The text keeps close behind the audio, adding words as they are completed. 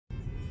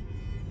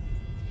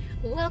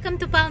Welcome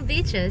to Palm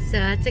Beaches,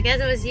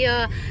 together with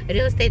your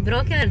real estate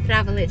broker and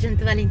travel agent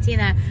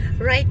Valentina.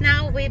 Right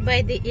now we're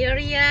by the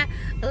area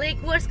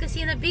Lake Worth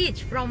Casino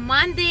Beach. From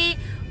Monday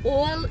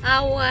all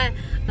our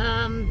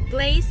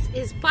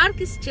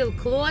park is still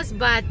closed,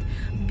 but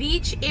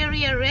beach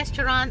area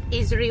restaurant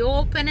is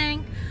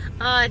reopening.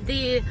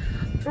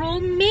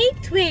 From May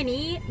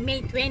 20,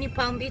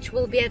 Palm Beach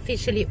will be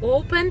officially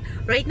open.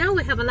 Right now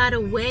we have a lot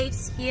of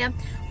waves here.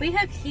 We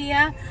have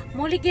here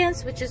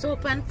Mulligan's, which is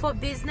open for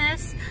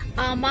business,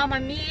 Mamma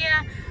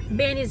Mia,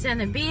 Benny's on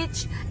the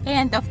beach,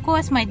 and of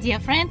course, my dear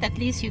friend, at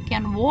least you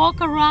can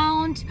walk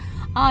around.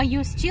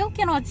 You still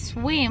cannot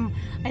swim.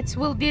 It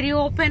will be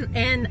reopened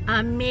in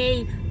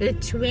May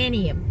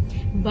 20,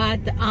 but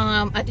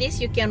at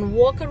least you can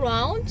walk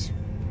around.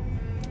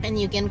 And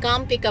you can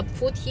come pick up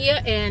food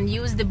here and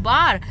use the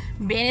bar.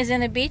 Benny's on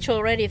the beach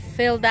already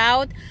filled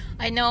out.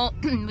 I know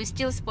we're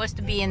still supposed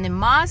to be in the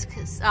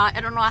masks.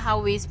 I don't know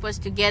how we're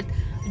supposed to get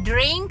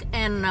drink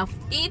and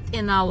eat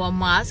in our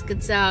mask.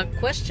 It's a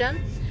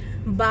question.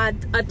 But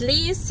at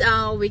least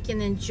we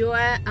can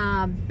enjoy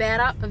a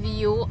better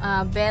view,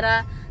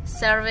 better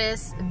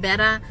service,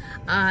 better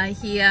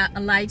here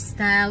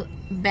lifestyle,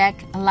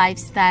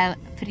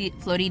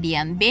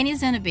 Floridian.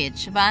 Benny's on the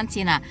beach,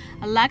 Valentina,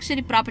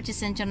 Luxury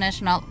Properties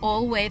International,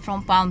 all the way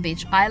from Palm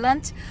Beach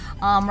Island.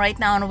 Right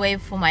now on the way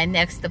for my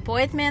next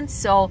appointment.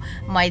 So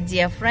my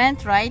dear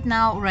friend, right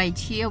now, right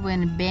here, we're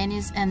in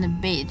Benny's on the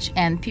beach,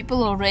 and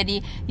people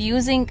already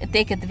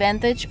take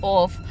advantage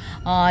of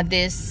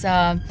this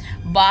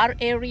bar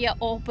area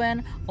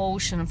open,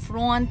 ocean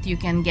front. You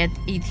can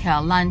eat here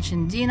lunch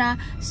and dinner.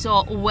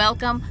 So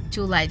welcome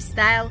to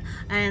lifestyle.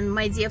 And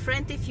my dear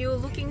friend, if you're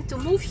looking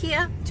to move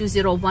here,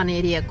 201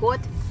 area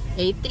code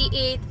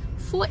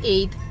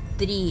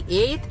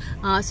 838-4838.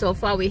 So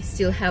far we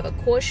still have a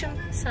caution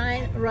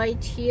sign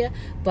right here,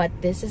 but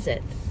this is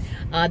it.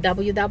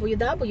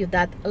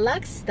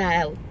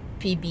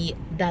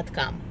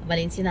 www.luxstylepb.com.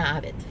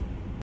 Valentina Aved.